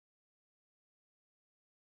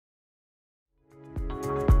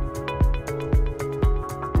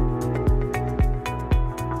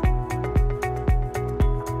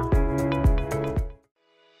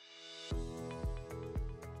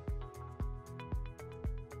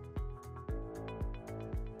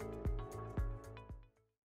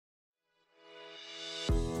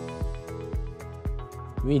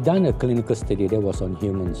We done a clinical study that was on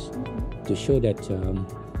humans to show that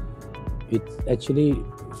it's actually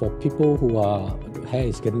for people who are hair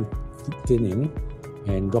is getting thinning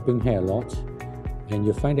and dropping hair a lot, and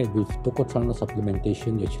you find that with tocotrienol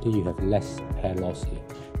supplementation, actually you have less hair loss here.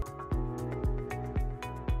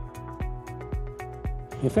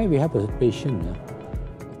 In fact, we have a patient,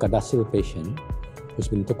 a cadacil patient, who's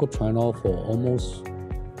been tocotrienol for almost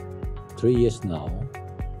 3 years now.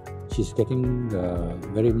 She's getting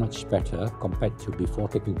very much better compared to before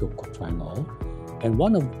taking tocotrienol. And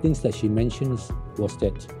one of the things that she mentions was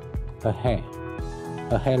that her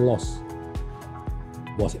hair loss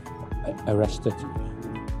was arrested.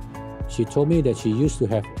 She told me that she used to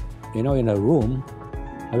have, in her room,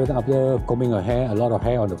 every time after combing her hair, a lot of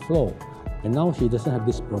hair on the floor. And now she doesn't have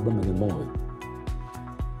this problem anymore.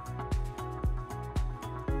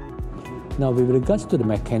 Now, with regards to the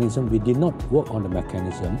mechanism, we did not work on the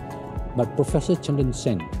mechanism, but Professor Chandan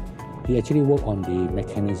Sen, he actually worked on the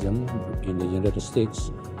mechanism in the United States,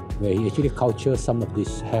 where he actually cultured some of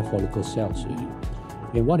these hair follicle cells.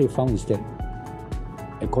 And what he found is that,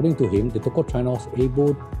 according to him, the tocotrienol is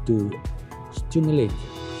able to stimulate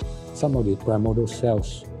some of the primordial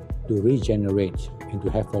cells to regenerate into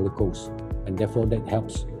hair follicles, and therefore that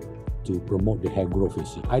helps to promote the hair growth.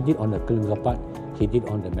 I did on the clinical part, he did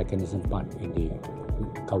on the mechanism part in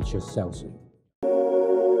the culture cells.